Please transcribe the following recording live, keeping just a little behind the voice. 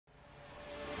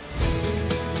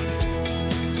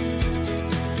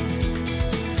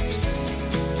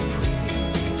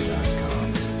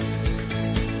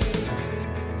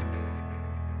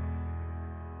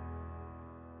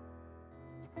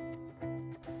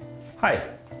Hi,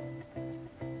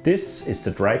 this is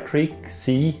the Dry Creek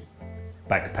Sea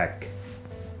backpack.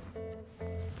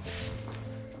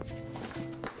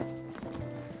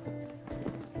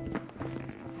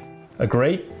 A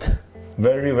great,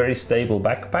 very stable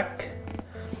backpack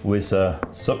with a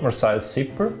submersible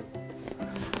zipper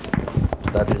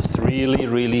that is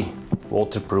really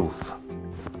waterproof.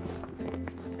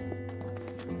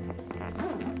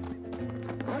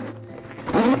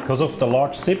 Because of the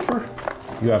large zipper,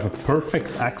 you have a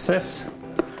perfect access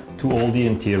to all the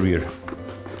interior.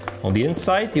 On the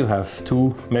inside you have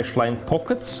two mesh-lined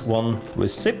pockets, one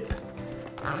with zip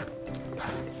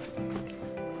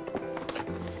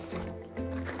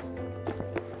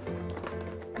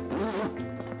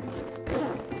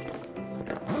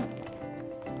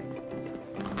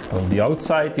on the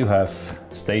outside you have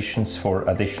stations for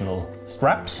additional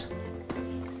straps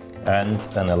and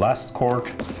an elast cord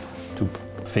to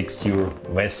fix your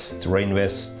vest, rain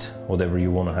vest, whatever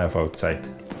you want to have outside.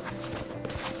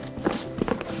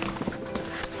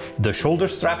 The shoulder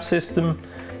strap system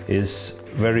is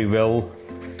very well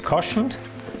cushioned,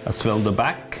 as well the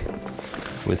back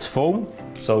with foam,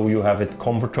 so you have it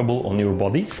comfortable on your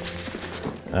body,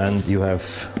 and you have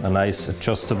a nice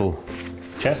adjustable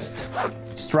chest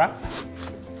strap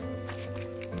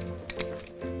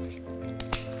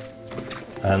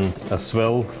and as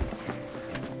well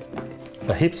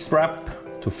a hip strap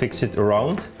to fix it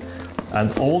around,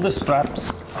 and all the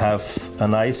straps have a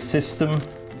nice system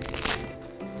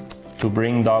to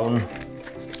bring down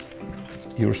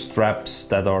your straps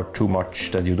that are too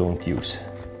much, that you don't use.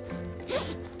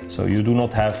 So you do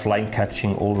not have line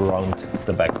catching all around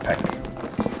the backpack.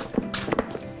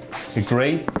 A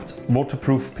great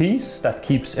waterproof piece that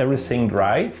keeps everything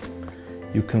dry.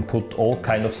 You can put all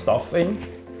kind of stuff in,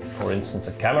 for instance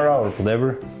a camera or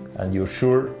whatever, and you're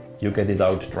sure you get it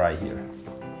out dry here.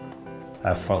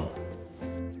 Have fun.